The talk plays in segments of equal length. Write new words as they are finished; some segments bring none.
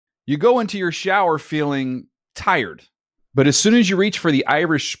You go into your shower feeling tired, but as soon as you reach for the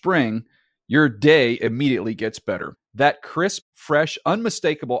Irish Spring, your day immediately gets better. That crisp, fresh,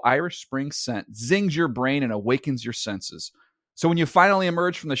 unmistakable Irish Spring scent zings your brain and awakens your senses. So when you finally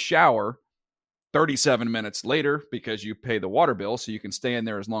emerge from the shower 37 minutes later, because you pay the water bill so you can stay in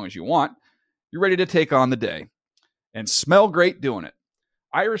there as long as you want, you're ready to take on the day and smell great doing it.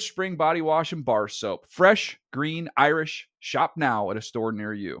 Irish Spring Body Wash and Bar Soap. Fresh, green, Irish. Shop now at a store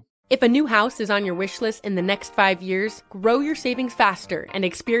near you. If a new house is on your wish list in the next 5 years, grow your savings faster and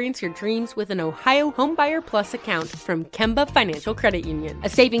experience your dreams with an Ohio Homebuyer Plus account from Kemba Financial Credit Union. A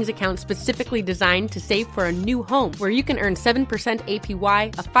savings account specifically designed to save for a new home, where you can earn 7%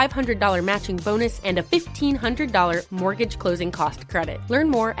 APY, a $500 matching bonus, and a $1,500 mortgage closing cost credit. Learn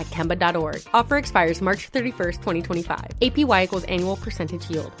more at Kemba.org. Offer expires March 31st, 2025. APY equals annual percentage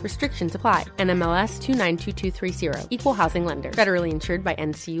yield. Restrictions apply. NMLS 292230. Equal housing lender. Federally insured by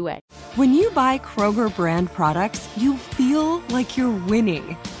NCUA. When you buy Kroger brand products, you feel like you're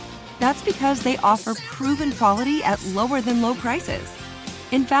winning. That's because they offer proven quality at lower than low prices.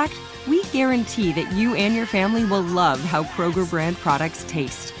 In fact, we guarantee that you and your family will love how Kroger brand products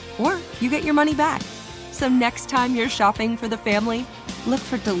taste, or you get your money back. So next time you're shopping for the family, look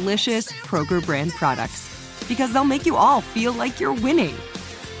for delicious Kroger brand products, because they'll make you all feel like you're winning.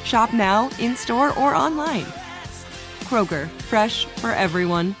 Shop now, in-store, or online. Kroger, fresh for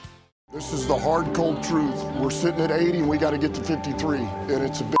everyone. This is the hard, cold truth. We're sitting at 80 and we got to get to 53. And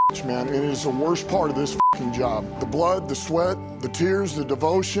it's a bitch, man. And it's the worst part of this fucking job. The blood, the sweat, the tears, the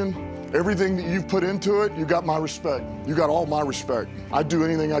devotion, everything that you've put into it, you got my respect. You got all my respect. I'd do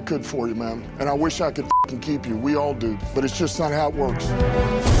anything I could for you, man. And I wish I could fucking keep you. We all do. But it's just not how it works.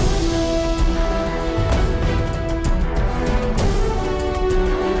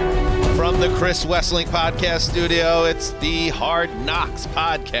 From the Chris Wesseling Podcast Studio, it's the Hard Knocks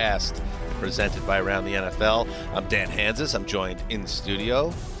Podcast, presented by Around the NFL. I'm Dan Hanzus. I'm joined in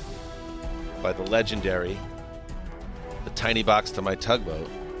studio by the legendary, the tiny box to my tugboat.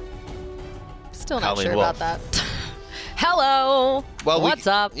 Still not Colleen sure Wolfe. about that. Hello. Well, what's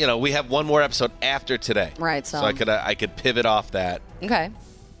up? You know, we have one more episode after today, Right. so I could pivot off that. Okay.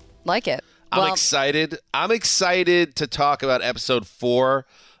 Like it. I'm excited. I'm excited to talk about episode 4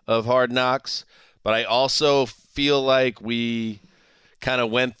 of Hard Knocks, but I also feel like we kind of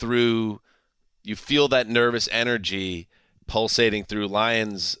went through, you feel that nervous energy pulsating through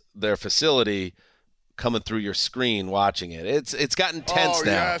Lions, their facility, coming through your screen watching it. It's gotten tense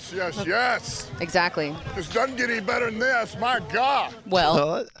now. Yes. Exactly. This doesn't get any better than this. My God.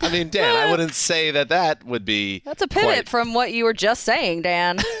 Well, I mean, Dan, I wouldn't say that would be. that's a pivot from what you were just saying,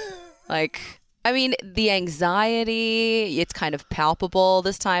 Dan. I mean, the anxiety, it's kind of palpable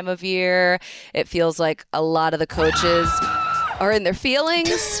this time of year. It feels like a lot of the coaches are in their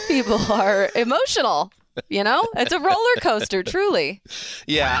feelings. People are emotional. You know, it's a roller coaster, truly.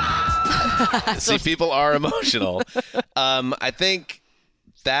 Yeah. See, people are emotional. I think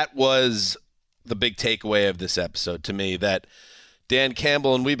that was the big takeaway of this episode to me, that Dan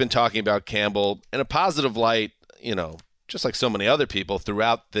Campbell, and we've been talking about Campbell in a positive light, you know, just like so many other people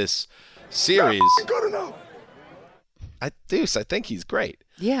throughout this series. Not good enough. I think he's great.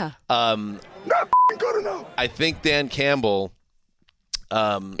 Yeah. Not good enough. I think Dan Campbell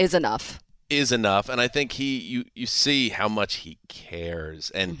Is enough. And I think you see how much he cares.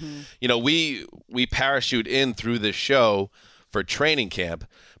 And you know, we parachute in through this show for training camp,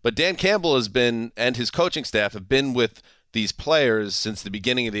 but Dan Campbell has been, and his coaching staff have been with these players since the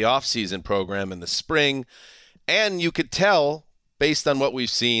beginning of the offseason program in the spring, and you could tell based on what we've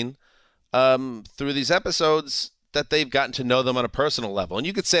seen through these episodes that they've gotten to know them on a personal level. And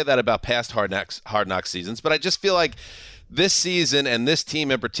you could say that about past Hard Knocks seasons, but I just feel like this season and this team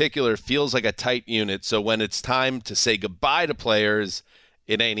in particular feels like a tight unit. So when it's time to say goodbye to players,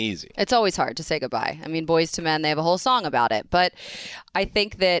 it ain't easy. It's always hard to say goodbye. I mean, Boys to Men, they have a whole song about it. But I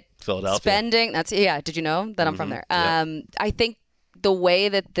think that Philadelphia. did you know that I'm from there? Yeah. I think the way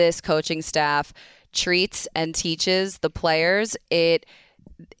that this coaching staff treats and teaches the players,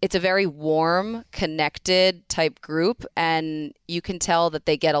 it's a very warm, connected type group, and you can tell that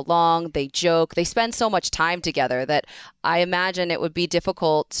they get along, they joke, they spend so much time together that I imagine it would be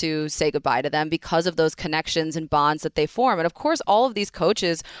difficult to say goodbye to them because of those connections and bonds that they form. And of course, all of these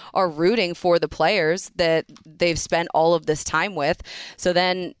coaches are rooting for the players that they've spent all of this time with. So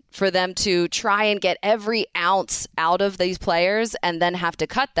then for them to try and get every ounce out of these players and then have to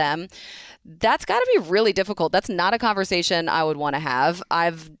cut them, that's got to be really difficult. That's not a conversation I would want to have.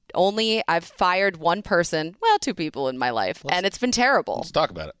 I've fired one person, well, 2 people in my life, and it's been terrible. Let's talk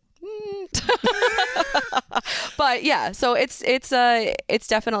about it. But yeah, so it's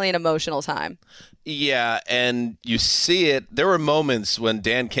definitely an emotional time. Yeah, and you see it. There were moments when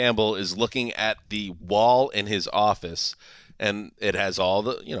Dan Campbell is looking at the wall in his office, and it has all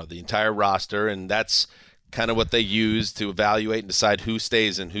the entire roster, and that's kind of what they use to evaluate and decide who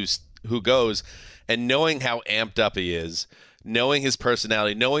stays and who goes. And knowing how amped up he is, knowing his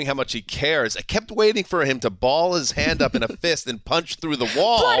personality, knowing how much he cares, I kept waiting for him to ball his hand up in a fist and punch through the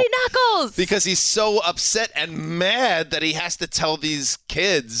wall. Bloody knuckles! Because he's so upset and mad that he has to tell these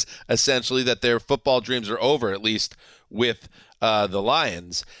kids, essentially, that their football dreams are over, at least with the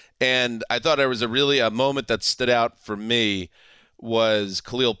Lions. And I thought there was a moment that stood out for me was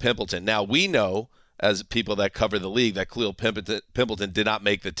Khalil Pimpleton. Now, we know, as people that cover the league, that Khalil Pimpleton did not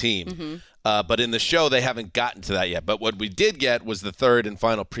make the team. Mm-hmm. But in the show, they haven't gotten to that yet. But what we did get was the third and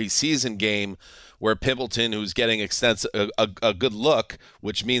final preseason game where Pimpleton, who's getting a good look,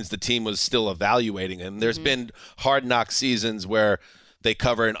 which means the team was still evaluating him. There's been hard knock seasons where they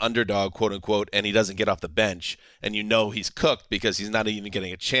cover an underdog, quote unquote, and he doesn't get off the bench. And you know he's cooked because he's not even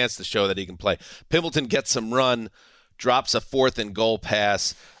getting a chance to show that he can play. Pimpleton gets some run, drops a 4th and goal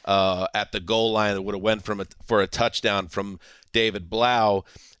pass at the goal line that would have went for a touchdown from David Blau,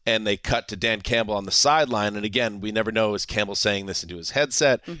 and they cut to Dan Campbell on the sideline. And again, we never know, is Campbell saying this into his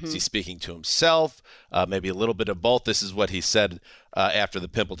headset? Is he speaking to himself? Maybe a little bit of both. This is what he said after the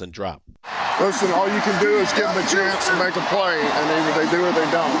Pimpleton drop. Listen, all you can do is give them a chance to make a play, and either they do or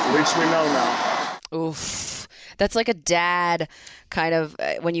they don't. At least we know now. Oof. That's like a dad kind of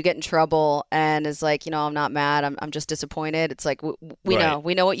when you get in trouble and is like, I'm not mad. I'm just disappointed. It's like, we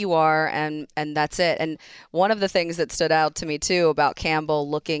know what you are, and that's it. And one of the things that stood out to me too about Campbell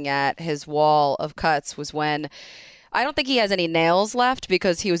looking at his wall of cuts was when I don't think he has any nails left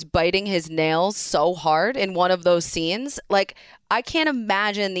because he was biting his nails so hard in one of those scenes. Like, I can't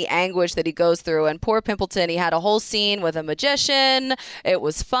imagine the anguish that he goes through. And poor Pimpleton, he had a whole scene with a magician. It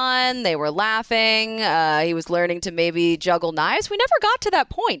was fun. They were laughing. He was learning to maybe juggle knives. We never got to that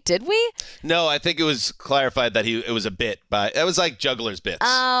point, did we? No, I think it was clarified that it was a bit, but it was like Juggler's bits.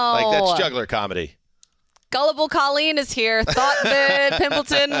 Oh. Like, that's juggler comedy. Gullible Colleen is here. Thought that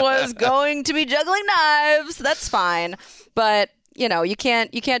Pimpleton was going to be juggling knives. That's fine. But, you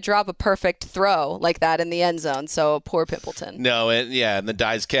can't drop a perfect throw like that in the end zone. So poor Pimpleton. No, and the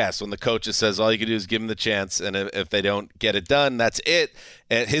die's cast. When the coach just says all you can do is give him the chance, and if they don't get it done, that's it.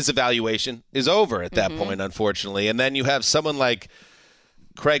 And his evaluation is over at that point, unfortunately. And then you have someone like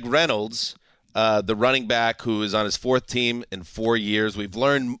Craig Reynolds, the running back who is on his 4th team in 4 years. We've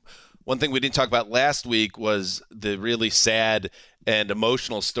learned one thing we didn't talk about last week was the really sad and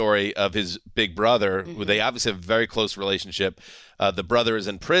emotional story of his big brother, who they obviously have a very close relationship. The brother is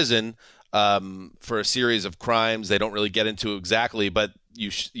in prison for a series of crimes. They don't really get into exactly, but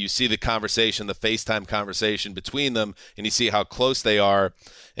you see the conversation, the FaceTime conversation between them, and you see how close they are,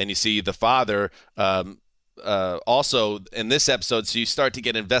 and you see the father also in this episode, so you start to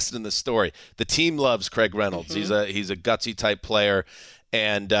get invested in the story. The team loves Craig Reynolds. He's a gutsy type player.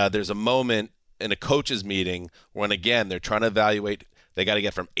 And there's a moment in a coaches meeting when, again, they're trying to evaluate. They got to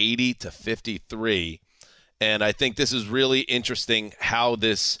get from 80 to 53. And I think this is really interesting how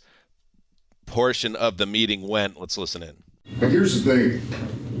this portion of the meeting went. Let's listen in. Now, here's the thing.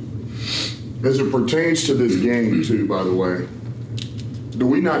 As it pertains to this game, too, by the way, do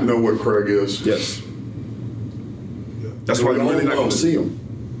we not know what Craig is? Yes. That's why we're really not going to see him.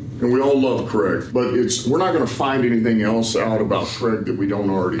 And we all love Craig, but we're not going to find anything else out about Craig that we don't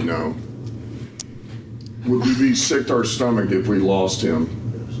already know. Would we be sick to our stomach if we lost him?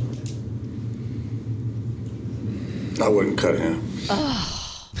 I wouldn't cut him.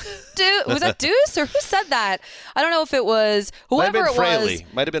 Was that Deuce or who said that? I don't know if it was whoever it was.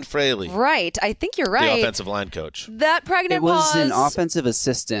 Might have been Fraley. Right. I think you're right. The offensive line coach. That pregnant It was pause. an offensive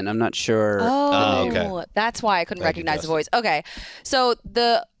assistant. I'm not sure. Oh, the name. okay. That's why I couldn't Thank you, recognize the Justin. voice. Okay. So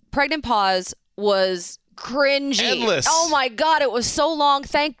the pregnant pause was cringy. Endless. Oh my God, it was so long.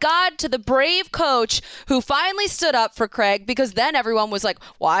 Thank God to the brave coach who finally stood up for Craig, because then everyone was like,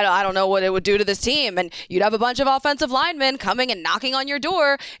 well, I don't know what it would do to this team. And you'd have a bunch of offensive linemen coming and knocking on your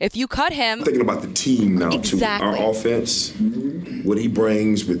door if you cut him. I'm thinking about the team now, Exactly. too. Our offense, what he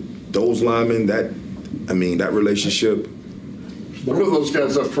brings with those linemen, that relationship. What do those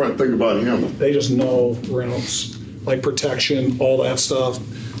guys up front think about him? They just know Reynolds, like protection, all that stuff.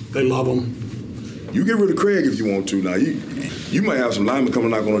 They love him. You get rid of Craig if you want to. Now, you might have some linemen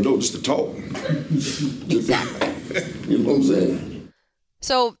coming knock on the door just to talk. Exactly. You know what I'm saying?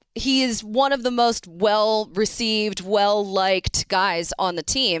 So he is one of the most well-received, well-liked guys on the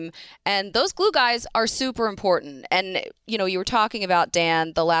team. And those glue guys are super important. And, you know, you were talking about,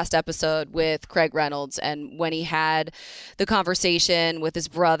 Dan, the last episode with Craig Reynolds and when he had the conversation with his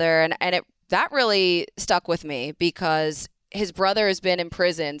brother. And that really stuck with me because his brother has been in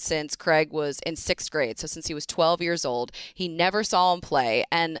prison since Craig was in 6th grade. So since he was 12 years old, he never saw him play.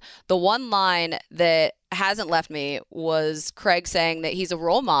 And the one line that hasn't left me was Craig saying that he's a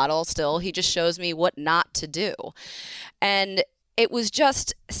role model still. He just shows me what not to do. And it was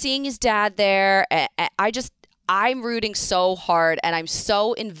just seeing his dad there. I'm rooting so hard and I'm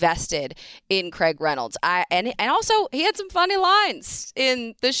so invested in Craig Reynolds. And also he had some funny lines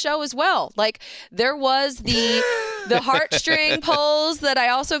in the show as well. Like there was the heartstring pulls that I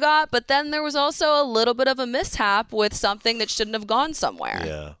also got, but then there was also a little bit of a mishap with something that shouldn't have gone somewhere.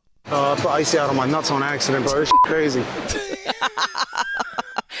 Yeah. I put icy out on my nuts on accident, bro. This crazy.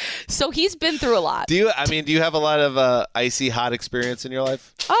 So he's been through a lot. Do you have a lot of icy hot experience in your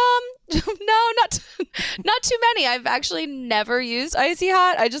life? No, not too many. I've actually never used Icy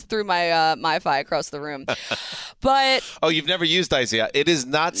Hot. I just threw my MiFi across the room. But oh, you've never used Icy Hot. It is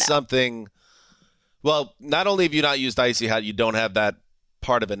not something. Well, not only have you not used Icy Hot, you don't have that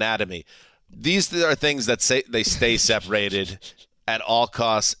part of anatomy. These are things that they stay separated at all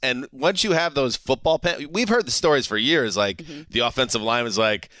costs. And once you have those football pants, we've heard the stories for years. Like the offensive line was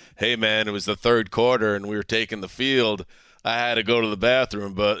like, "Hey man, it was the 3rd quarter and we were taking the field. I had to go to the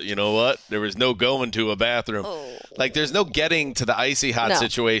bathroom, but you know what? There was no going to a bathroom." Like there's no getting to the icy hot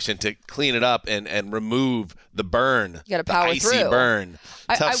situation to clean it up and remove the burn. You got to power the icy through. burn.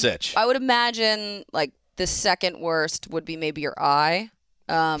 Tough sitch. I would imagine like the second worst would be maybe your eye.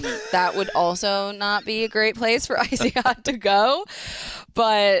 That would also not be a great place for Icy Hot to go.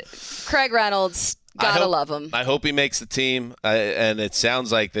 But Craig Reynolds, gotta love him. I hope he makes the team. And it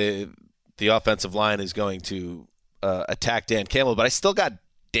sounds like the offensive line is going to attack Dan Campbell, but I still got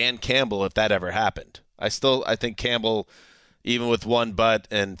Dan Campbell if that ever happened. I think Campbell, even with one butt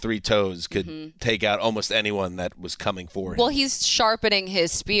and 3 toes, could take out almost anyone that was coming for him. Well, he's sharpening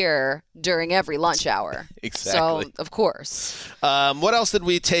his spear during every lunch hour. Exactly. So, of course. What else did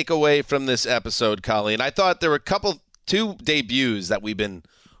we take away from this episode, Colleen? I thought there were 2 debuts that we've been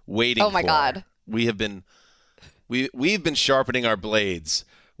waiting for. Oh, my God. We've been sharpening our blades,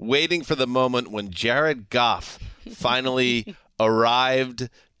 waiting for the moment when Jared Goff finally arrived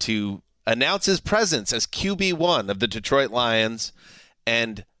to announce his presence as QB1 of the Detroit Lions,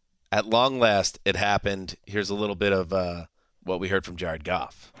 and at long last, it happened. Here's a little bit of what we heard from Jared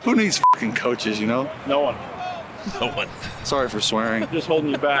Goff. Who needs fucking coaches, you know? No one. No one. Sorry for swearing. Just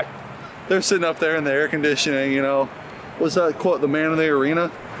holding you back. They're sitting up there in the air conditioning, you know. What's that quote, the man in the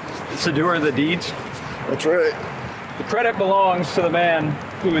arena? It's the doer of the deeds. That's right. The credit belongs to the man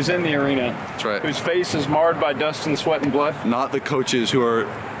who is in the arena. That's right. Whose face is marred by dust and sweat and blood. Not the coaches who are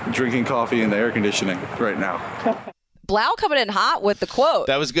drinking coffee in the air conditioning right now. Blau coming in hot with the quote.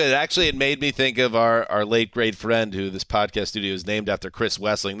 That was good. Actually, it made me think of our late great friend who this podcast studio is named after, Chris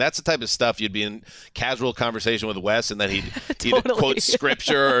Wessling. That's the type of stuff you'd be in casual conversation with Wes, and then he'd either quote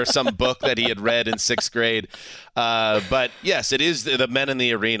scripture or some book that he had read in 6th grade. But yes, it is the men in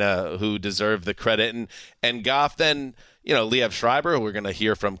the arena who deserve the credit. And Goff then, you know, Liev Schreiber, who we're going to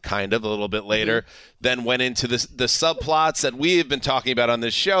hear from kind of a little bit later, then went into the subplots that we have been talking about on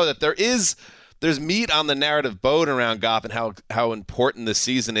this show, that there's meat on the narrative bone around Goff and how important this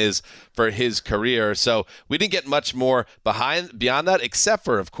season is for his career. So we didn't get much more beyond that, except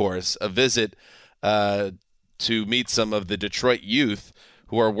for, of course, a visit to meet some of the Detroit youth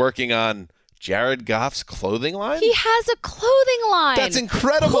who are working on Jared Goff's clothing line. He has a clothing line. That's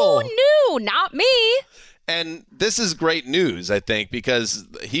incredible. Who knew? Not me. And this is great news, I think, because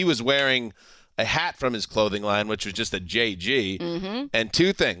he was wearing a hat from his clothing line, which was just a JG. And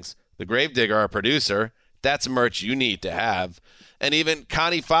 2 things. The Gravedigger, our producer, that's merch you need to have. And even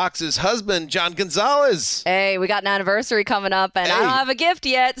Connie Fox's husband, John Gonzalez. Hey, we got an anniversary coming up, and I don't have a gift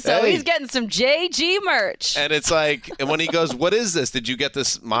yet, so he's getting some JG merch. And it's like, and when he goes, "What is this? Did you get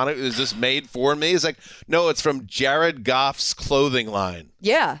this monitor? Is this made for me?" He's like, "No, it's from Jared Goff's clothing line."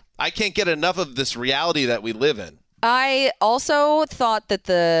 Yeah. I can't get enough of this reality that we live in. I also thought that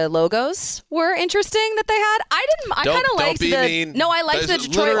the logos were interesting that they had. I kind of liked the. mean. No, I liked the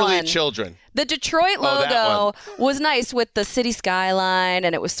Detroit literally one. Children. The Detroit that logo was nice with the city skyline,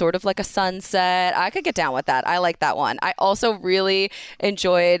 and it was sort of like a sunset. I could get down with that. I like that one. I also really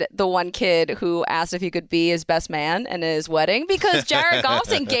enjoyed the one kid who asked if he could be his best man in his wedding because Jared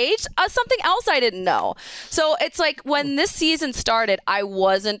Goff's engaged. Something else I didn't know. So it's like when this season started, I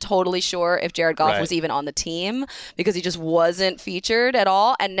wasn't totally sure if Jared Goff was even on the team because he just wasn't featured at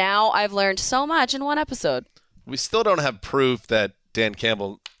all. And now I've learned so much in one episode. We still don't have proof that Dan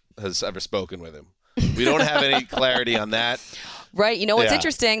Campbell has ever spoken with him. We don't have any clarity on that. Right. You know what's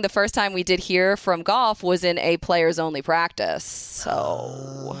interesting? The first time we did hear from Goff was in a players-only practice.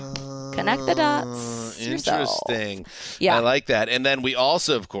 So connect the dots Interesting. yourself. Yeah. I like that. And then we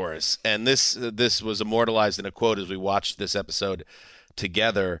also, of course, and this was immortalized in a quote as we watched this episode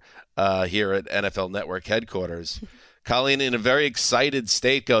together here at NFL Network headquarters. Colleen, in a very excited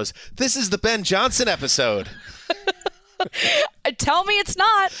state, goes, "This is the Ben Johnson episode." Tell me it's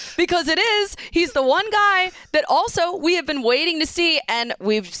not, because it is. He's the one guy that also we have been waiting to see, and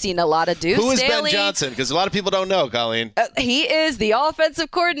we've seen a lot of Deuce Who is Staley. Ben Johnson? Because a lot of people don't know, Colleen. He is the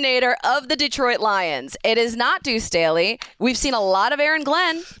offensive coordinator of the Detroit Lions. It is not Deuce Staley. We've seen a lot of Aaron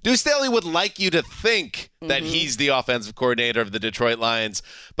Glenn. Deuce Staley would like you to think that he's the offensive coordinator of the Detroit Lions,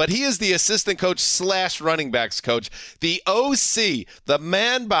 but he is the assistant coach / running backs coach, the OC, the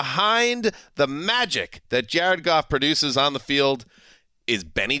man behind the magic that Jared Goff produces on the field is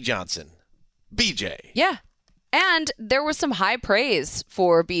Benny Johnson, BJ. Yeah. And there was some high praise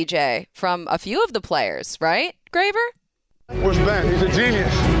for BJ from a few of the players, right, Graver? Where's Ben? He's a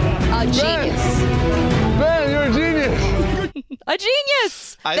genius. A genius. Ben, you're a genius. A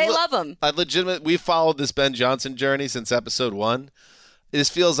genius. They love him. We followed this Ben Johnson journey since episode 1. This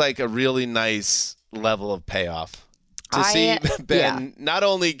feels like a really nice level of payoff. To see Ben not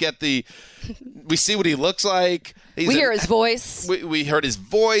only we see what he looks like. We hear his voice. We heard his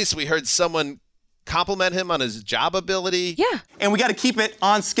voice. We heard someone compliment him on his job ability. Yeah. And we got to keep it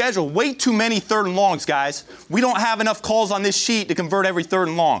on schedule. Way too many 3rd and longs, guys. We don't have enough calls on this sheet to convert every 3rd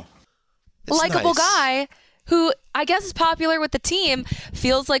and long. Likeable guy who I guess is popular with the team,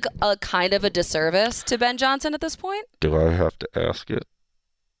 feels like a kind of a disservice to Ben Johnson at this point. Do I have to ask it?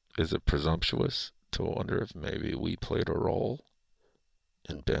 Is it presumptuous to wonder if maybe we played a role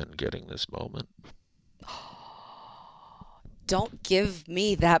in Ben getting this moment? Don't give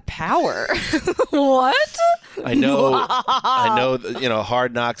me that power. What? I know,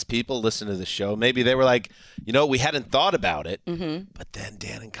 Hard Knocks people listen to the show. Maybe they were like, we hadn't thought about it, but then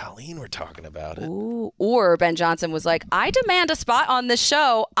Dan and Colleen were talking about it. Ooh. Or Ben Johnson was like, I demand a spot on this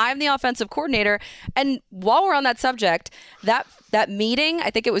show. I'm the offensive coordinator. And while we're on that subject, that meeting, I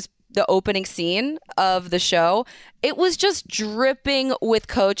think it was the opening scene of the show, it was just dripping with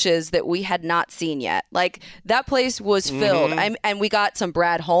coaches that we had not seen yet. Like, that place was filled. And we got some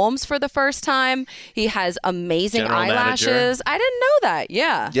Brad Holmes for the first time. He has amazing General eyelashes. manager. I didn't know that.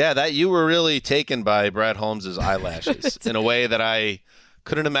 Yeah. Yeah, that you were really taken by Brad Holmes' eyelashes in a way that I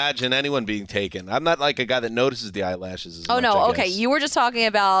couldn't imagine anyone being taken. I'm not like a guy that notices the eyelashes as much, no. I Okay. guess. You were just talking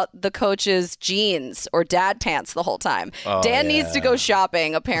about the coach's jeans or dad pants the whole time. Dan needs to go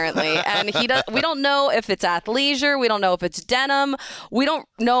shopping, apparently. And we don't know if it's athleisure. We don't know if it's denim. We don't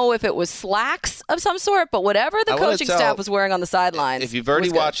know if it was slacks of some sort. But whatever the coaching staff was wearing on the sidelines. If you've already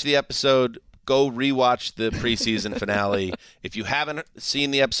watched the episode, go rewatch the preseason finale. If you haven't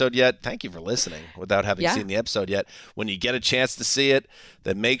seen the episode yet, thank you for listening without having seen the episode yet. When you get a chance to see it,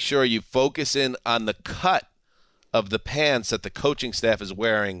 then make sure you focus in on the cut of the pants that the coaching staff is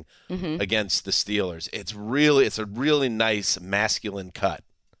wearing against the Steelers. It's a really nice masculine cut.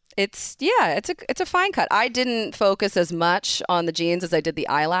 It's a fine cut. I didn't focus as much on the jeans as I did the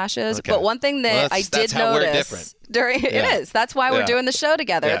eyelashes. Okay. But one thing that I did how we're notice different. it is. That's why we're doing the show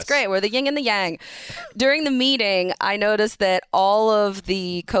together. Yes. It's great. We're the yin and the yang. During the meeting, I noticed that all of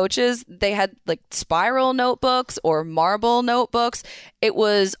the coaches, they had like spiral notebooks or marble notebooks. It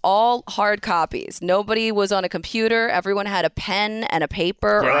was all hard copies. Nobody was on a computer. Everyone had a pen and a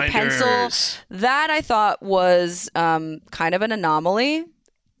paper or a pencil. That I thought was kind of an anomaly.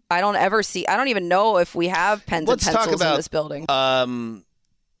 I don't even know if we have pens and pencils in this building.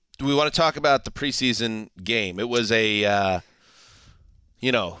 Do we want to talk about the preseason game? It was night.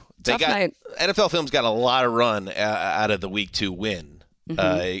 NFL Films got a lot of run out of the Week 2 win.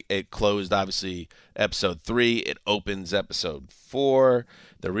 It closed, obviously, episode 3. It opens episode 4.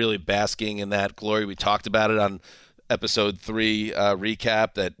 They're really basking in that glory. We talked about it on episode 3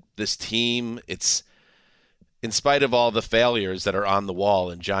 recap that this team, it's in spite of all the failures that are on the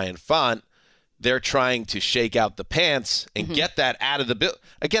wall in giant font, they're trying to shake out the pants and get that out of the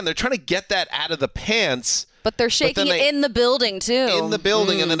 – again, they're trying to get that out of the pants But they're shaking it in the building, too. In the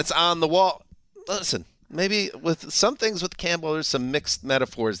building, and then it's on the wall. Listen, maybe with some things with Campbell, there's some mixed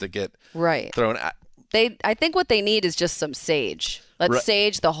metaphors that get thrown out. I think what they need is just some sage. Let's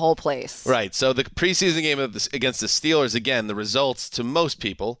sage the whole place. Right. So the preseason game against the Steelers, again, the results to most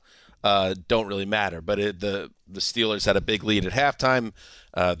people don't really matter. But the Steelers had a big lead at halftime.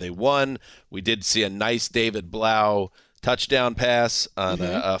 They won. We did see a nice David Blau touchdown pass on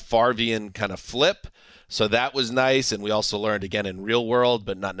a Farvian kind of flip. So that was nice. And we also learned, again, in real world,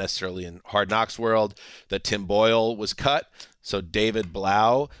 but not necessarily in Hard Knocks world, that Tim Boyle was cut. So David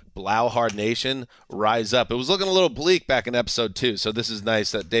Blau Hard Nation, rise up. It was looking a little bleak back in episode 2. So this is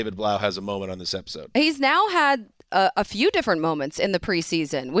nice that David Blau has a moment on this episode. He's now had a few different moments in the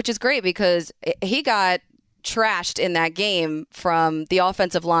preseason, which is great because he got trashed in that game from the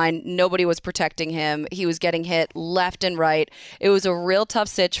offensive line. Nobody was protecting him. He was getting hit left and right. It was a real tough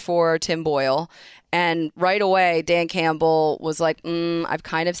sitch for Tim Boyle. And right away, Dan Campbell was like, I've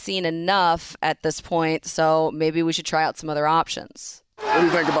kind of seen enough at this point, so maybe we should try out some other options. What do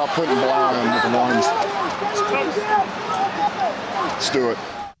you think about putting Blau in with the ones? Let's do it.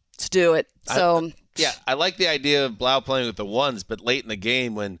 Let's do it. So I like the idea of Blau playing with the ones, but late in the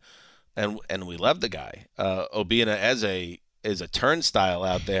game when and we love the guy. Obinna is a turnstile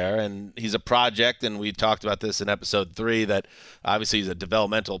out there, and he's a project, and we talked about this in episode 3 that obviously he's a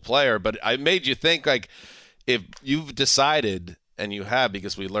developmental player, but I made you think, like, if you've decided, and you have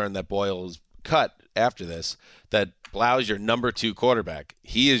because we learned that Boyle's cut after this, that Blau's your number 2 quarterback.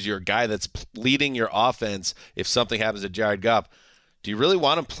 He is your guy that's leading your offense if something happens to Jared Goff. Do you really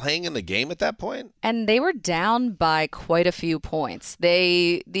want him playing in the game at that point? And they were down by quite a few points.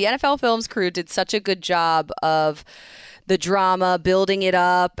 The NFL Films crew did such a good job of the drama, building it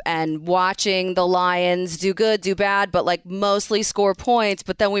up and watching the Lions do good, do bad, but like mostly score points.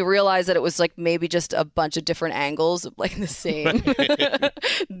 But then we realized that it was like maybe just a bunch of different angles of like the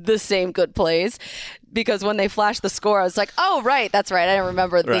same good plays. Because when they flashed the score, I was like, oh, right, that's right. I didn't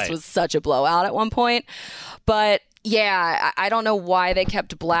remember this was such a blowout at one point. But yeah, I don't know why they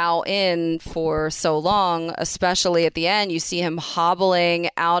kept Blau in for so long, especially at the end. You see him hobbling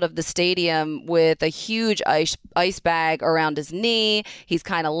out of the stadium with a huge ice bag around his knee. He's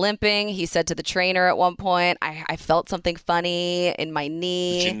kind of limping. He said to the trainer at one point, I felt something funny in my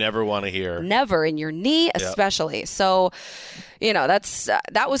knee. That you never want to hear. Never, in your knee especially. Yep. So,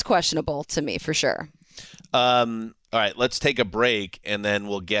 that was questionable to me for sure. All right, let's take a break, and then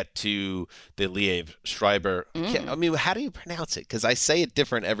we'll get to the Liev Schreiber. I mean, how do you pronounce it? Because I say it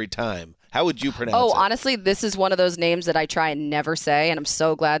different every time. How would you pronounce it? Oh, honestly, this is one of those names that I try and never say, and I'm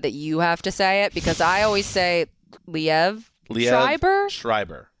so glad that you have to say it, because I always say Liev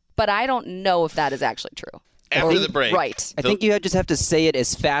Schreiber. But I don't know if that is actually true. After the break. Right. I think you just have to say it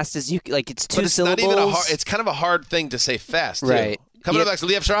as fast as you like. It's 2 syllables. Not even it's kind of a hard thing to say fast, too. Right. Coming up next,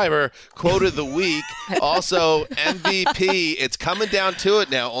 Liev Schreiber, quote of the week. Also, MVP. It's coming down to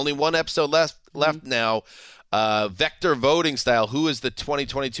it now. Only one episode left now. Vector voting style. Who is the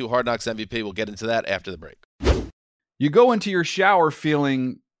 2022 Hard Knocks MVP? We'll get into that after the break. You go into your shower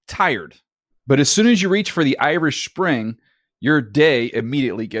feeling tired, but as soon as you reach for the Irish Spring, your day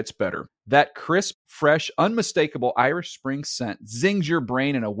immediately gets better. That crisp, fresh, unmistakable Irish Spring scent zings your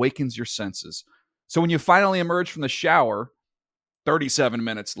brain and awakens your senses. So when you finally emerge from the shower 37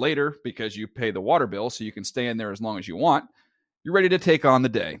 minutes later, because you pay the water bill so you can stay in there as long as you want, you're ready to take on the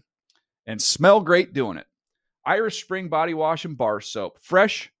day and smell great doing it. Irish Spring Body Wash and Bar Soap.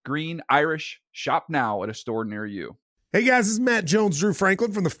 Fresh, green, Irish. Shop now at a store near you. Hey guys, this is Matt Jones, Drew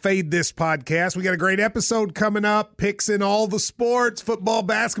Franklin from the Fade This podcast. We got a great episode coming up. Picks in all the sports, football,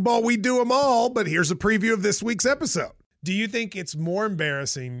 basketball, we do them all. But here's a preview of this week's episode. Do you think it's more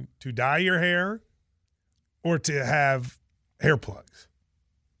embarrassing to dye your hair or to have hair plugs?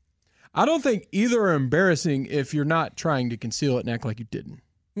 I don't think either are embarrassing if you're not trying to conceal it and act like you didn't.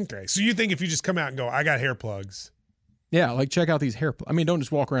 Okay, so you think if you just come out and go, I got hair plugs. Yeah, like check out these hair plugs. I mean, don't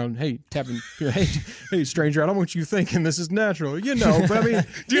just walk around, tapping, hey, stranger, I don't want you thinking this is natural. But I mean,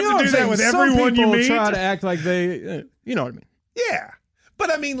 do you have to do that with everyone you meet? Some people try to act like they, you know what I mean? Yeah.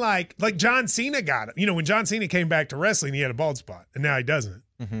 But I mean, like John Cena got it. You know, when John Cena came back to wrestling, he had a bald spot, and now he doesn't.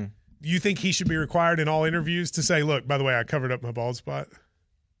 Mm-hmm. You think he should be required in all interviews to say, look, by the way, I covered up my bald spot?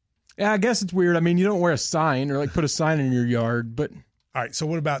 Yeah, I guess it's weird. I mean, you don't wear a sign or like put a sign in your yard, but. All right, so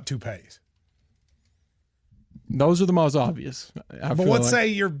what about toupees? Those are the most obvious. But let's say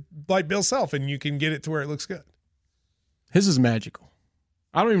you're like Bill Self and you can get it to where it looks good. His is magical.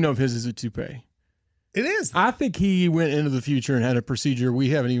 I don't even know if his is a toupee. It is. I think he went into the future and had a procedure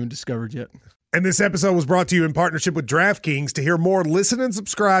we haven't even discovered yet. And this episode was brought to you in partnership with DraftKings. To hear more, listen and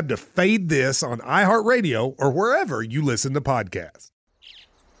subscribe to Fade This on iHeartRadio or wherever you listen to podcasts.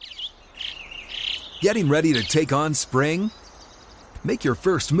 Getting ready to take on spring? Make your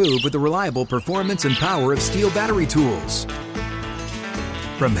first move with the reliable performance and power of Steel battery tools.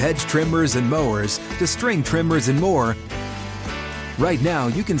 From hedge trimmers and mowers to string trimmers and more, right now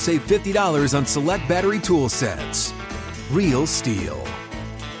you can save $50 on select battery tool sets. Real Steel.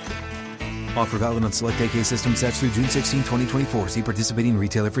 Offer valid on select AK system sets through June 16, 2024. See participating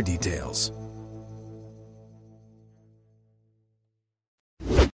retailer for details.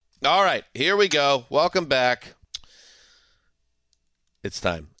 All right, here we go. Welcome back. It's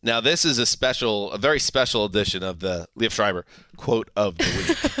time. Now, this is a very special edition of the Liev Schreiber quote of the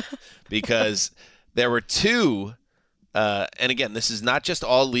week because there were two, and again, this is not just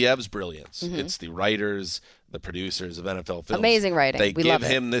all Liev's brilliance. Mm-hmm. It's the writers, the producers of NFL Films. Amazing writing. They we give love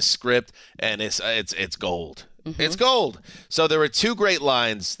him this script, and it's gold. Mm-hmm. It's gold. So there were two great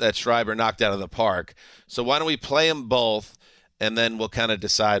lines that Schreiber knocked out of the park. So why don't we play them both, and then we'll kind of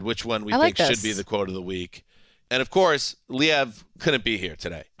decide which one we think should be the quote of the week. And, of course, Liev couldn't be here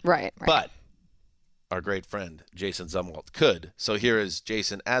today. Right. But our great friend, Jason Zumwalt, could. So here is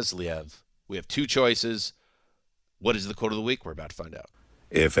Jason as Liev. We have two choices. What is the quote of the week? We're about to find out.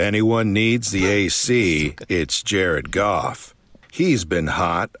 If anyone needs the AC, it's Jared Goff. He's been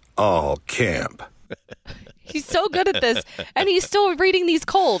hot all camp. He's so good at this, and he's still reading these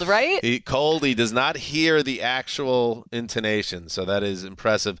cold, right? He does not hear the actual intonation, so that is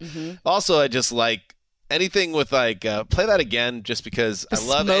impressive. Mm-hmm. Also, I just like anything with play that again, just because I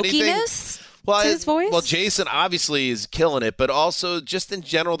love smokiness anything. Well, to his voice? Well, Jason obviously is killing it, but also just in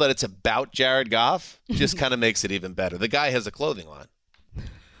general that it's about Jared Goff just kind of makes it even better. The guy has a clothing line.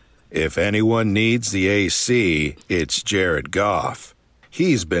 If anyone needs the AC, it's Jared Goff.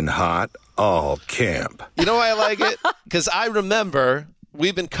 He's been hot all camp. You know why I like it? Because I remember,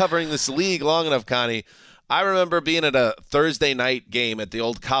 we've been covering this league long enough, Connie. I remember being at a Thursday night game at the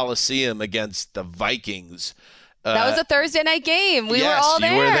old Coliseum against the Vikings. That was a Thursday night game. We were all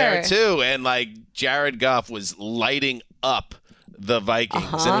there. Yes, you were there too. And Jared Goff was lighting up the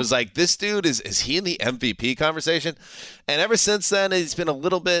Vikings. And it was like, this dude, is he in the MVP conversation? And ever since then, he's been a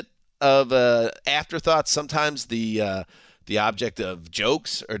little bit of afterthought, sometimes the object of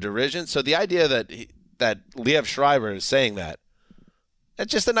jokes or derision. So the idea that Liev Schreiber is saying that,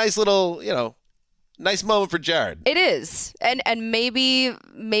 it's just a nice little, nice moment for Jared. It is. And maybe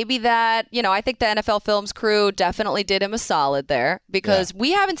that, I think the NFL Films crew definitely did him a solid there because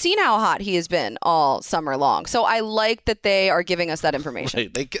we haven't seen how hot he has been all summer long. So I like that they are giving us that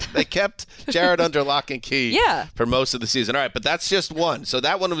information. Right. They kept Jared under lock and key for most of the season. All right, but that's just one. So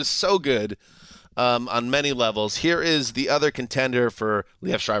that one was so good on many levels. Here is the other contender for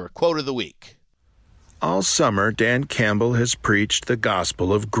Liev Schreiber quote of the week. All summer, Dan Campbell has preached the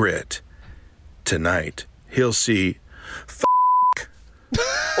gospel of grit. Tonight, he'll see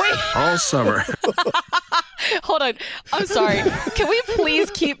Wait. all summer. Hold on. I'm sorry. Can we please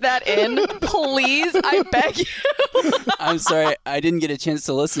keep that in? Please? I beg you. I'm sorry. I didn't get a chance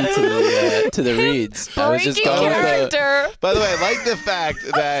to listen to the reads. I was just going character. By the way, I like the fact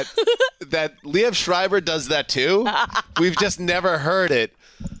that Liev Schreiber does that too. We've just never heard it.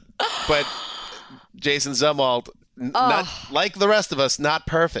 But Jason Zumwalt, not like the rest of us, not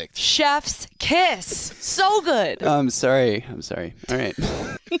perfect. Chef's kiss. So good. I'm sorry. All right.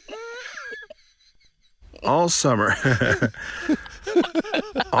 All summer,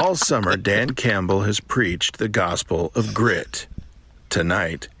 Dan Campbell has preached the gospel of grit.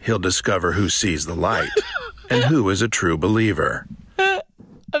 Tonight, he'll discover who sees the light and who is a true believer.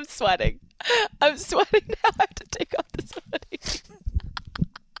 I'm sweating now. I have to take off this hoodie.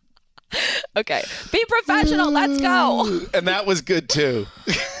 Okay. Be professional. Let's go. And that was good too.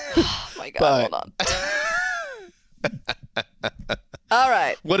 Oh my God. Hold on. All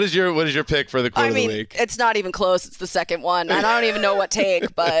right. What is your pick for the quote of the week? It's not even close. It's the second one. And I don't even know what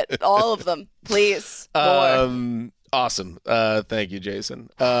take, but all of them, please. More. Awesome. Thank you, Jason.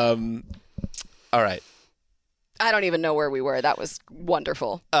 All right. I don't even know where we were. That was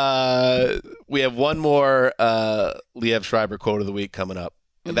wonderful. We have one more Liev Schreiber quote of the week coming up.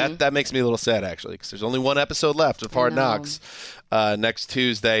 Mm-hmm. That makes me a little sad, actually, because there's only one episode left of Hard Knocks next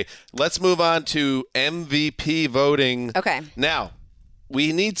Tuesday. Let's move on to MVP voting. Okay. Now,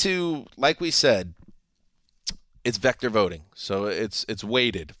 we need to, like we said, it's vector voting. So it's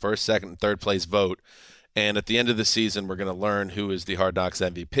weighted, first, second, and third place vote. And at the end of the season, we're going to learn who is the Hard Knocks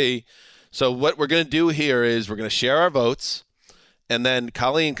MVP. So what we're going to do here is we're going to share our votes. And then,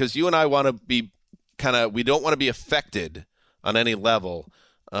 Colleen, because you and I want to be we don't want to be affected on any level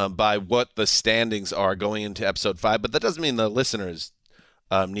by what the standings are going into episode 5, but that doesn't mean the listeners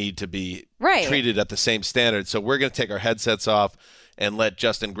need to be treated at the same standard. So we're going to take our headsets off and let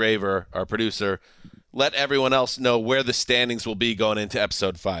Justin Graver, our producer, let everyone else know where the standings will be going into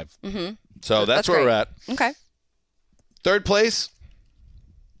episode 5. Mm-hmm. So that's where great. we're at. Okay. Third place.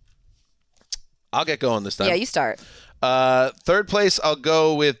 I'll get going this time. Yeah, you start. Third place, I'll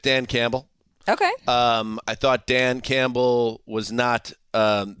go with Dan Campbell. Okay. I thought Dan Campbell was not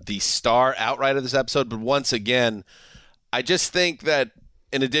the star outright of this episode, but once again, I just think that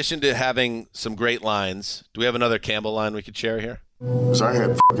in addition to having some great lines, do we have another Campbell line we could share here? Because I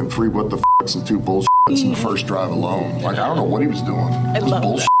had fucking 3 what the f***s and 2 bullshits in the first drive alone. Like, I don't know what he was doing. It was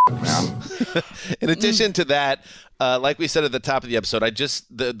bullshit, man. In addition to that, like we said at the top of the episode,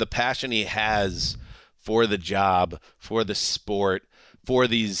 the passion he has for the job, for the sport, for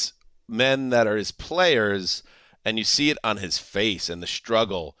these men that are his players, and you see it on his face and the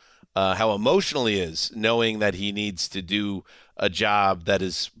struggle, how emotional he is, knowing that he needs to do a job that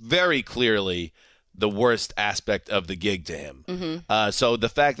is very clearly the worst aspect of the gig to him. Mm-hmm. So the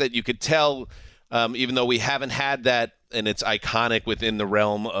fact that you could tell, even though we haven't had that, and it's iconic within the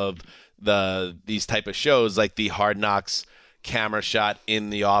realm of these type of shows, like the Hard Knocks camera shot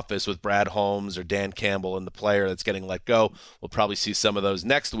in the office with Brad Holmes or Dan Campbell and the player that's getting let go. We'll probably see some of those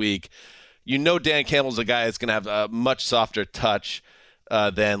next week. You know, Dan Campbell's a guy that's going to have a much softer touch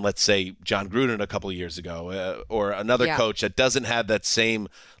than, let's say, John Gruden a couple of years ago, or another coach that doesn't have that same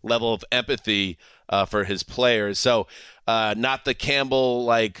level of empathy for his players. So not the Campbell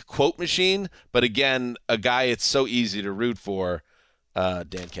like quote machine, but again, a guy it's so easy to root for.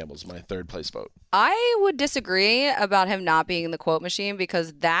 Dan Campbell's my third place vote. I would disagree about him not being in the quote machine,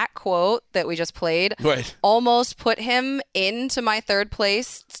 because that quote that we just played almost put him into my third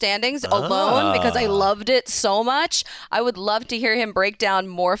place standings alone, because I loved it so much. I would love to hear him break down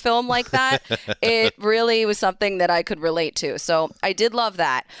more film like that. It really was something that I could relate to. So I did love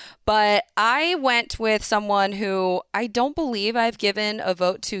that. But I went with someone who I don't believe I've given a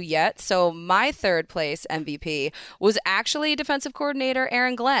vote to yet. So my third place MVP was actually defensive coordinator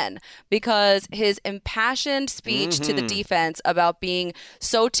Aaron Glenn, because his impassioned speech to the defense about being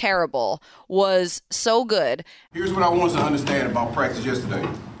so terrible was so good. Here's what I want us to understand about practice yesterday.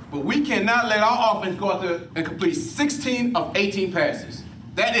 But we cannot let our offense go out there and complete 16 of 18 passes.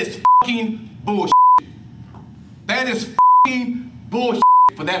 That is fucking bullshit. That is fucking bullshit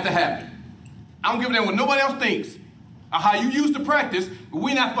for that to happen. I don't give a damn what nobody else thinks or how you used to practice, but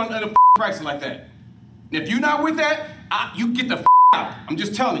we're not going to practice like that. And if you're not with that, you get the out. I'm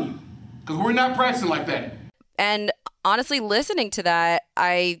just telling you. Because we're not practicing like that. And honestly, listening to that,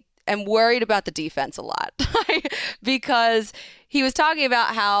 I am worried about the defense a lot. Because he was talking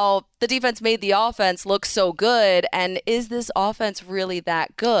about how the defense made the offense look so good. And is this offense really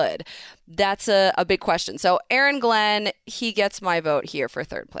that good? That's a big question. So Aaron Glenn, he gets my vote here for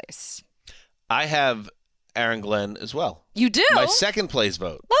third place. I have Aaron Glenn as well. You do? My second place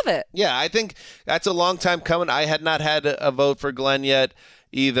vote. Love it. Yeah, I think that's a long time coming. I had not had a vote for Glenn yet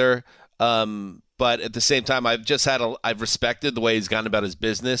either. But at the same time, I've respected the way he's gone about his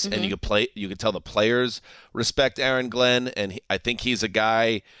business, and you could tell the players respect Aaron Glenn, and I think he's a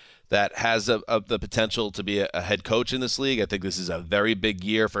guy that has the potential to be a head coach in this league. I think this is a very big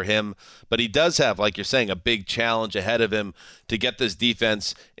year for him, but he does have, like you're saying, a big challenge ahead of him to get this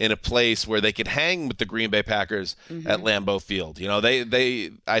defense in a place where they could hang with the Green Bay Packers at Lambeau Field. You know,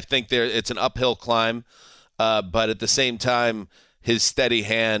 I think it's an uphill climb, but at the same time, his steady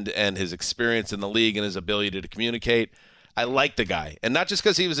hand and his experience in the league and his ability to communicate, I like the guy. And not just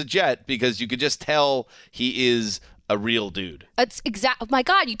because he was a Jet, because you could just tell he is a real dude. It's exact. My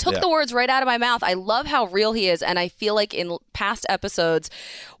God, you took the words right out of my mouth. I love how real he is. And I feel like in past episodes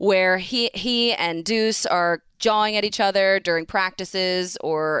where he and Deuce are jawing at each other during practices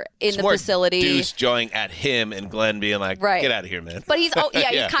or in the facility. Deuce jawing at him and Glenn being like, get out of here, man. But he's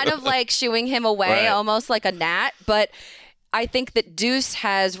kind of like shooing him away, almost like a gnat. But I think that Deuce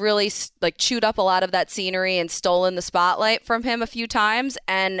has really chewed up a lot of that scenery and stolen the spotlight from him a few times.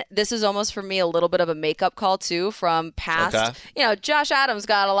 And this is almost for me a little bit of a makeup call too from past. Okay. You know, Josh Adams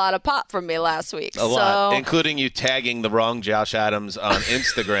got a lot of pop from me last week. A lot, including you tagging the wrong Josh Adams on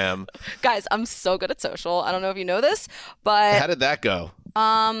Instagram. Guys, I'm so good at social. I don't know if you know this, but how did that go?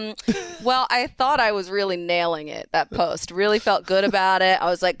 Well, I thought I was really nailing it, that post. Really felt good about it. I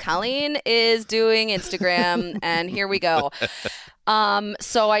was like, Colleen is doing Instagram, and here we go.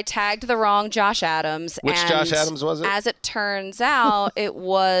 So I tagged the wrong Josh Adams. Which and Josh Adams was it? As it turns out, it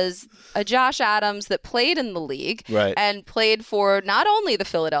was a Josh Adams that played in the league Right. and played for not only the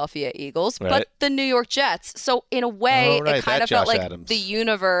Philadelphia Eagles, Right. but the New York Jets. So in a way, Oh, right, it kind that of felt Josh like Adams. the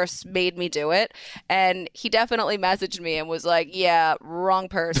universe made me do it. And he definitely messaged me and was like, yeah, wrong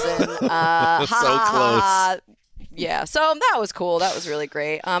person. close. Yeah, so that was cool. That was really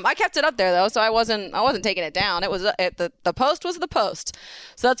great. I kept it up there though, so I wasn't taking it down. It was the post was the post.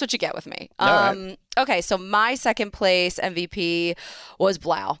 So that's what you get with me. All right. Okay, so my second place MVP was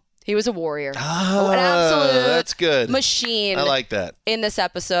Blau. He was a warrior. Oh, An absolute that's good. machine. I like that. In this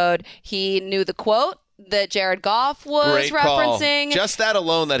episode, he knew the quote that Jared Goff was Great call. referencing. Just that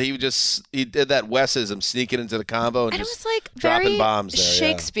alone, that he did that Wesism, sneaking into the combo and And it just was like dropping very bombs there. Yeah.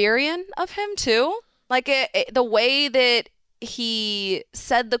 Shakespearean of him too. Like the way that he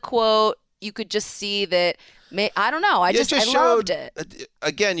said the quote, you could just see that. I don't know. I loved it.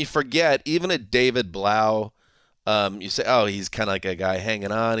 Again, you forget, even a David Blau, you say, oh, he's kind of like a guy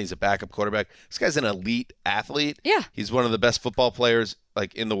hanging on. He's a backup quarterback. This guy's an elite athlete. Yeah. He's one of the best football players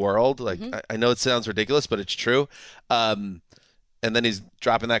like in the world. Like I know it sounds ridiculous, but it's true. And then he's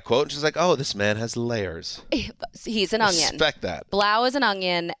dropping that quote, and she's like, oh, this man has layers. He's an onion. Respect that. Blau is an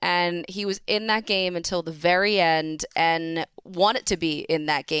onion, and he was in that game until the very end and wanted to be in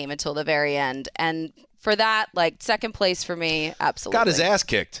that game until the very end. And for that, like, second place for me, absolutely. Got his ass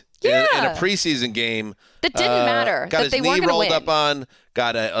kicked in a preseason game. That didn't matter. Got that his they knee weren't gonna rolled win. up on,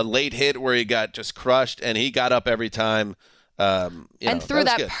 got a late hit where he got just crushed, and he got up every time. And threw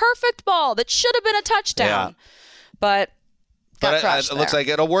that good. perfect ball that should have been a touchdown. Yeah. But got But crushed it looks there. like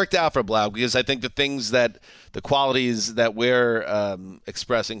it'll worked out for Blau, because I think the qualities that we're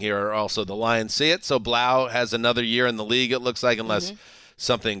expressing here are also the Lions see it. So Blau has another year in the league, it looks like, unless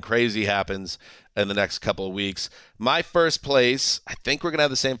something crazy happens in the next couple of weeks. My first place, I think we're going to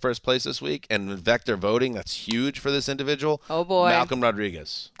have the same first place this week, and in vector voting, that's huge for this individual. Oh, boy. Malcolm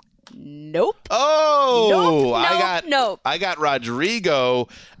Rodriguez. Nope. Oh, Nope. I got Rodrigo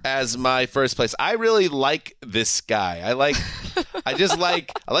as my first place. I really like this guy. I like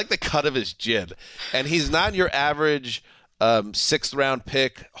the cut of his jib, and he's not your average 6th round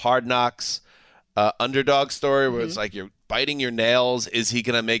pick, Hard Knocks underdog story where it's like you're biting your nails. Is he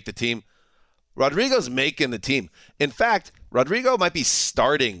going to make the team? Rodrigo's making the team. In fact, Rodrigo might be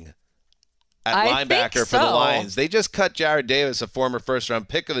starting at I linebacker think for the so. Lions. They just cut Jared Davis, a former first-round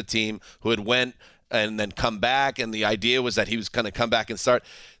pick of the team, who had went and then come back, and the idea was that he was going to come back and start.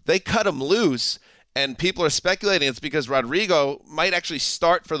 They cut him loose, and people are speculating it's because Rodrigo might actually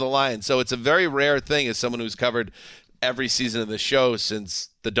start for the Lions. So it's a very rare thing as someone who's covered every season of the show since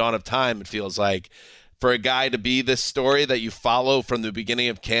the dawn of time, it feels like, for a guy to be this story that you follow from the beginning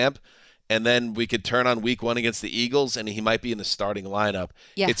of camp. And then we could turn on week 1 against the Eagles, and he might be in the starting lineup.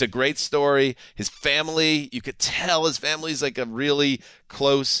 Yeah. It's a great story. His family, you could tell his family's like a really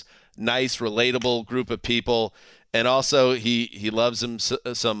close, nice, relatable group of people. And also, he loves some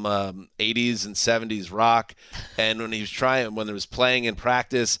 80s and 70s rock. And when there was playing in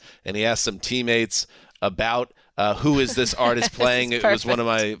practice, and he asked some teammates about who is this artist playing, it was one of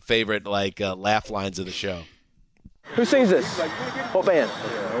my favorite laugh lines of the show. Who sings this? What band?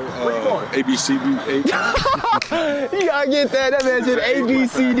 Where you going? ABCD. You gotta get that. That man said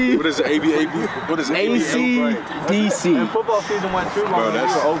ABCD. What is it? ABAB? What is it? ACDC. And football season went too long. Bro, We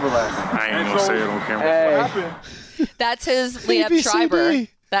were overlapping. I ain't gonna say it on camera. Hey. What happened? That's his Liam Schreiber.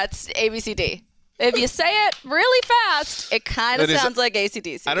 That's ABCD. If you say it really fast, it kind of sounds like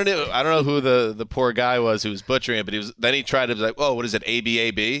ACDC. I don't know who the poor guy was who was butchering it, but he tried to be like, oh, what is it,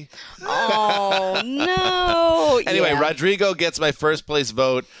 ABAB? Oh, no. Anyway, Yeah. Rodrigo gets my first place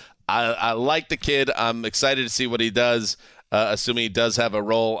vote. I like the kid. I'm excited to see what he does, assuming he does have a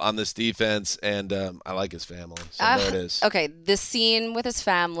role on this defense, and I like his family. So there it is. Okay, the scene with his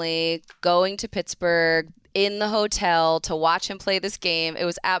family, going to Pittsburgh, in the hotel to watch him play this game. It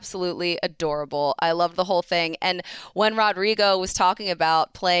was absolutely adorable. I loved the whole thing. And when Rodrigo was talking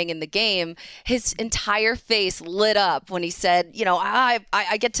about playing in the game, his entire face lit up when he said,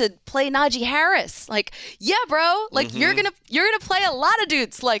 I get to play Najee Harris. Like, yeah, bro, like you're gonna play a lot of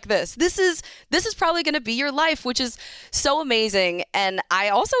dudes like this. This is probably gonna be your life, which is so amazing. And I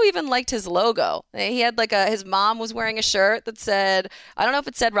also even liked his logo. He had his mom was wearing a shirt that said, I don't know if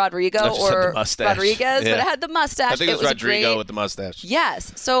it said Rodrigo or Rodriguez, but it had the mustache. I think it was Rodrigo great. with the mustache.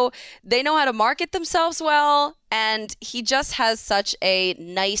 Yes. So they know how to market themselves well, and he just has such a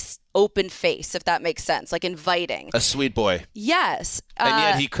nice open face, if that makes sense, like inviting. A sweet boy. Yes. And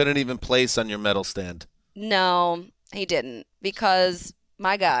yet he couldn't even place on your medal stand. No, he didn't, because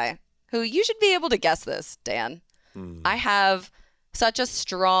my guy, who you should be able to guess this, Dan, I have such a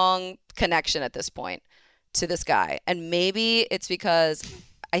strong connection at this point to this guy. And maybe it's because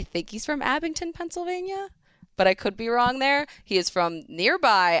I think he's from Abington, Pennsylvania, but I could be wrong there. He is from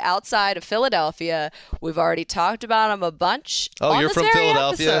nearby, outside of Philadelphia. We've already talked about him a bunch. Oh, you're from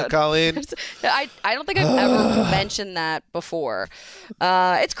Philadelphia, episode. Colleen? I don't think I've ever mentioned that before.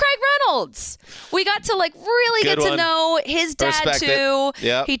 It's Craig Reynolds. We got to really Good get to one. know his dad Respect too. it.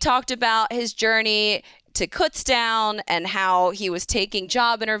 Yep. He talked about his journey to Kutztown and how he was taking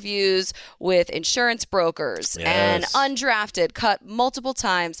job interviews with insurance brokers and undrafted, cut multiple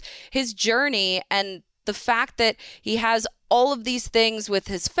times. His journey and the fact that he has all of these things with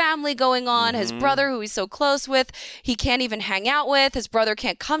his family going on, his brother who he's so close with, he can't even hang out with. His brother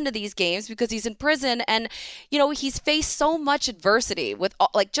can't come to these games because he's in prison. And, he's faced so much adversity with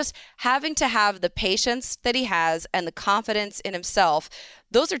just having to have the patience that he has and the confidence in himself.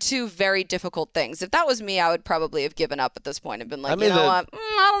 Those are two very difficult things. If that was me, I would probably have given up at this point and been like, what? I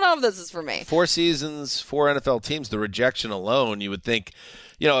don't know if this is for me. 4 seasons, 4 NFL teams, the rejection alone, you would think,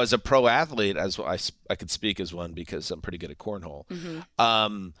 as a pro athlete, as I could speak as one because I'm pretty good at cornhole.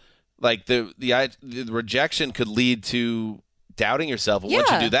 The rejection could lead to doubting yourself. And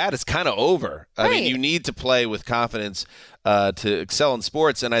once you do that, it's kind of over. I mean, you need to play with confidence to excel in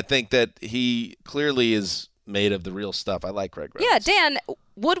sports. And I think that he clearly is made of the real stuff. I like Craig Reynolds. Yeah, Dan,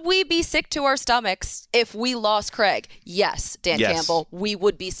 would we be sick to our stomachs if we lost Craig? Yes, Dan Campbell, we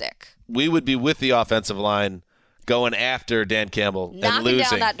would be sick. We would be with the offensive line going after Dan Campbell and knocking losing.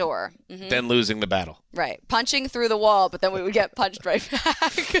 down that door. Then losing the battle. Right. Punching through the wall, but then we would get punched right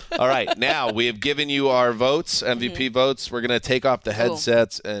back. All right. Now, we have given you our votes, MVP votes. We're going to take off the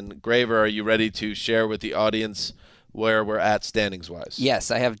headsets. And Graver, are you ready to share with the audience where we're at standings-wise? Yes,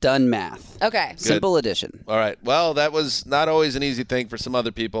 I have done math. Okay. Good. Simple addition. All right. Well, that was not always an easy thing for some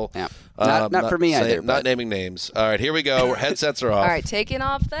other people. Yeah. Not for me either. Not naming names. All right. Here we go. Headsets are off. All right. Taking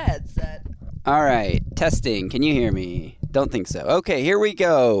off the headset. All right, testing. Can you hear me? Don't think so. Okay, here we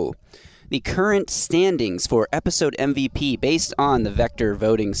go. The current standings for episode MVP based on the vector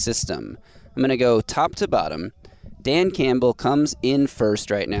voting system. I'm going to go top to bottom. Dan Campbell comes in first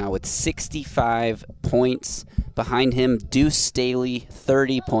right now with 65 points. Behind him, Deuce Staley,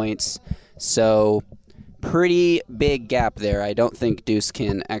 30 points. So, pretty big gap there. I don't think Deuce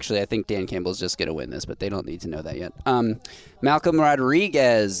can. Actually, I think Dan Campbell's just going to win this, but they don't need to know that yet. Malcolm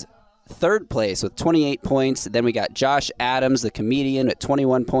Rodriguez, third place with 28 points. Then we got Josh Adams, the comedian, at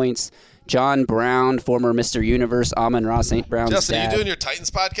 21 points. John Brown, former Mr. Universe, Amon-Ra St. Brown's Justin, dad. are you doing your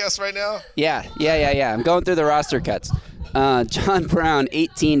Titans podcast right now? Yeah. I'm going through the roster cuts. John Brown,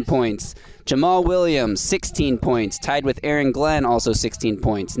 18 points. Jamal Williams, 16 points. Tied with Aaron Glenn, also 16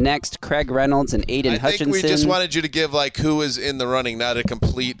 points. Next, Craig Reynolds and Aiden Hutchinson. I think we just wanted you to give who is in the running, not a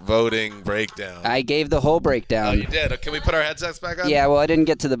complete voting breakdown. I gave the whole breakdown. Oh, you did? Can we put our headsets back on? Yeah, well, I didn't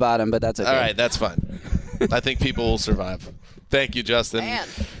get to the bottom, but that's okay. All right, that's fine. I think people will survive. Thank you, Justin. Man.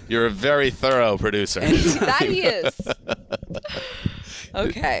 You're a very thorough producer. That he is.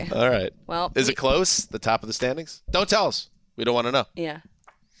 Okay. All right. Well, is it close? The top of the standings? Don't tell us. We don't want to know. Yeah.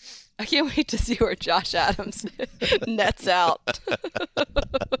 I can't wait to see where Josh Adams nets out.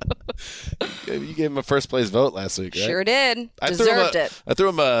 You gave him a first place vote last week, right? Sure did. Deserved it. I threw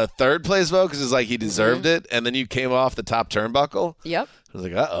him a third place vote because it's like he deserved it, and then you came off the top turnbuckle. Yep. I was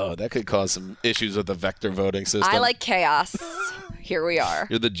like, uh-oh, that could cause some issues with the vector voting system. I like chaos. Here we are.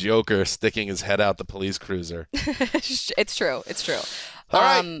 You're the Joker sticking his head out the police cruiser. It's true. It's true. All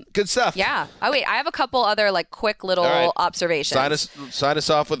right, good stuff. Yeah. Oh, wait, I have a couple other quick little observations. Sign us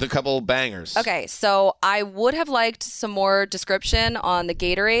off with a couple bangers. Okay, so I would have liked some more description on the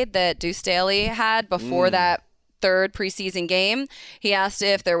Gatorade that Deuce Staley had before that third preseason game. He asked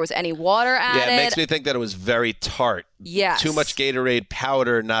if there was any water added. Yeah, it makes me think that it was very tart. Yes. Too much Gatorade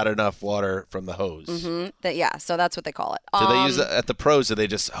powder, not enough water from the hose. So that's what they call it. Do they use at the pros? Do they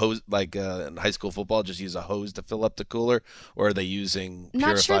just hose in high school football? Just use a hose to fill up the cooler, or are they using purified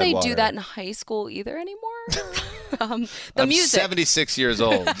water? Not sure they do that in high school either anymore. I'm music. 76 years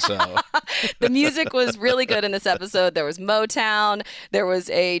old, so the music was really good in this episode. There was Motown. There was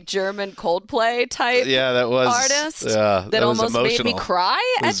a German Coldplay type artist that almost made me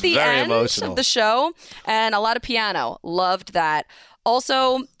cry at the end of the show, and a lot of piano. Loved that.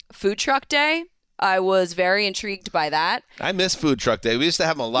 Also, Food Truck Day. I was very intrigued by that. I miss Food Truck Day. We used to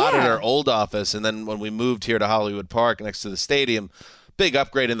have them a lot at our old office, and then when we moved here to Hollywood Park next to the stadium, big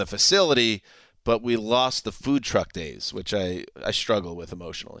upgrade in the facility, but we lost the Food Truck Days, which I struggle with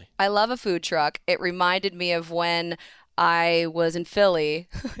emotionally. I love a food truck. It reminded me of when I was in Philly.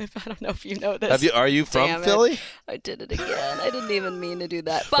 I don't know if you know this. Are you from Damn it. Philly? I did it again. I didn't even mean to do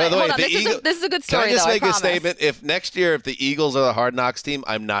that. But By the way, hold on, this is a good story, Can I just though, make I a promise. statement? If next year, if the Eagles are the Hard Knocks team,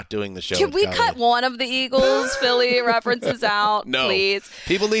 I'm not doing the show. Can with we Colleen. cut one of the Eagles Philly references out, No. please?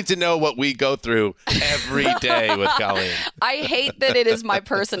 People need to know what we go through every day with Colleen. I hate that it is my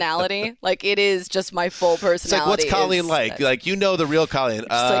personality. Like, it is just my full It's like, personality. what's Colleen like? Like, you know the real Colleen.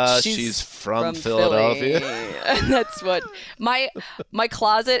 like She's from Philadelphia. And that's what my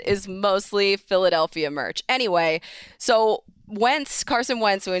closet is, mostly Philadelphia merch. Anyway, so Carson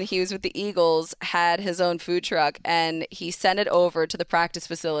Wentz, when he was with the Eagles, had his own food truck, and he sent it over to the practice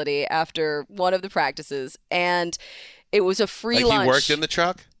facility after one of the practices, and it was a free lunch. He worked in the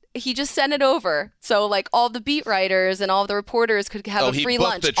truck? He just sent it over, so like all the beat writers and all the reporters could have a free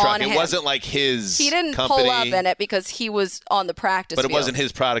lunch the truck. on him. It wasn't like his He didn't company, pull up in it because he was on the practice but it field. wasn't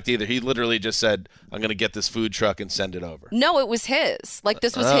his product either. He literally just said, "I'm going to get this food truck and send it over." No, it was his. Like,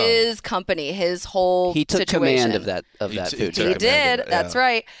 this was Oh. his company, his whole He took situation. command of that food He truck. did. That's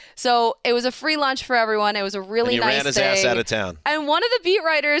right. So it was a free lunch for everyone. It was a really And he nice ran his thing. ass out of town. And one of the beat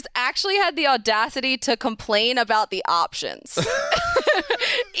writers actually had the audacity to complain about the options,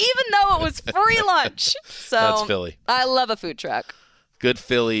 even though it was free lunch. So That's Philly. I love a food truck. Good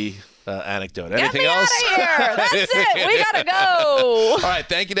Philly anecdote. Get Anything me else? out of here. That's it. We gotta go. All right.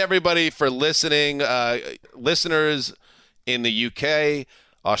 Thank you to everybody for listening. Listeners in the UK,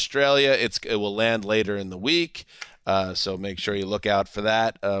 Australia, it will land later in the week. So make sure you look out for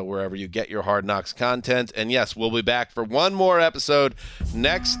that wherever you get your Hard Knocks content. And yes, we'll be back for one more episode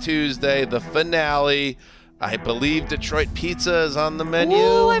next Tuesday, the finale. I believe Detroit Pizza is on the menu.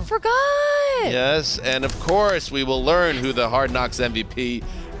 Ooh, I forgot. Yes, and of course, we will learn who the Hard Knocks MVP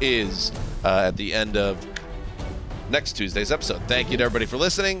is at the end of next Tuesday's episode. Thank you to everybody for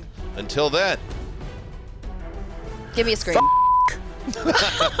listening. Until then. Give me a scream.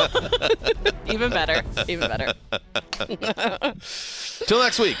 Even better. Even better. Till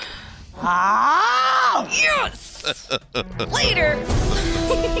next week. Ah, yes. Later.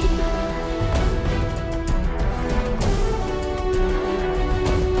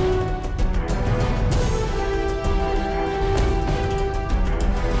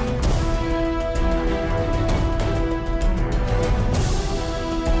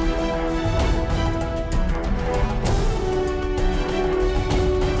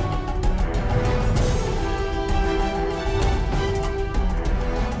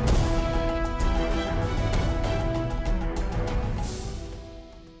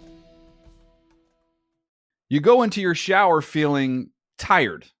 You go into your shower feeling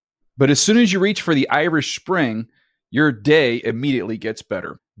tired, but as soon as you reach for the Irish Spring, your day immediately gets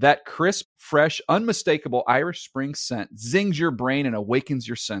better. That crisp, fresh, unmistakable Irish Spring scent zings your brain and awakens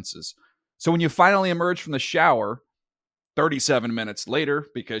your senses. So when you finally emerge from the shower, 37 minutes later,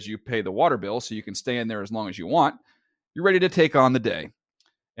 because you pay the water bill so you can stay in there as long as you want, you're ready to take on the day.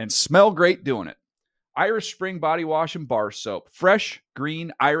 And smell great doing it. Irish Spring Body Wash and Bar Soap. Fresh,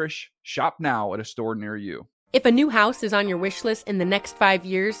 green, Irish. Shop now at a store near you. If a new house is on your wish list in the next 5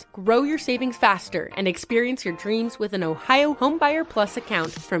 years, grow your savings faster and experience your dreams with an Ohio Homebuyer Plus account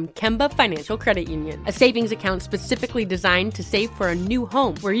from Kemba Financial Credit Union. A savings account specifically designed to save for a new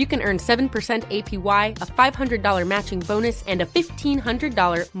home, where you can earn 7% APY, a $500 matching bonus, and a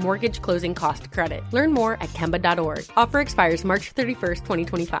 $1,500 mortgage closing cost credit. Learn more at Kemba.org. Offer expires March 31st,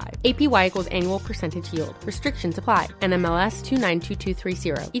 2025. APY equals annual percentage yield. Restrictions apply. NMLS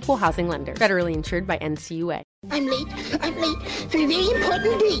 292230. Equal housing lender. Federally insured by NCUA. I'm late for a very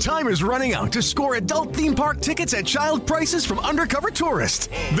important date. Time is running out to score adult theme park tickets at child prices from Undercover Tourist.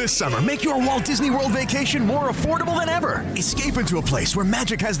 This summer, make your Walt Disney World vacation more affordable than ever. Escape into a place where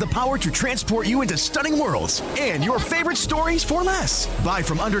magic has the power to transport you into stunning worlds and your favorite stories for less. Buy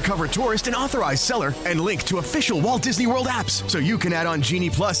from Undercover Tourist, an authorized seller, and link to official Walt Disney World apps so you can add on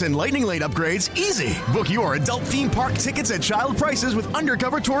Genie Plus and Lightning Lane upgrades easy. Book your adult theme park tickets at child prices with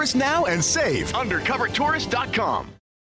Undercover Tourist now and save. UndercoverTourist.com.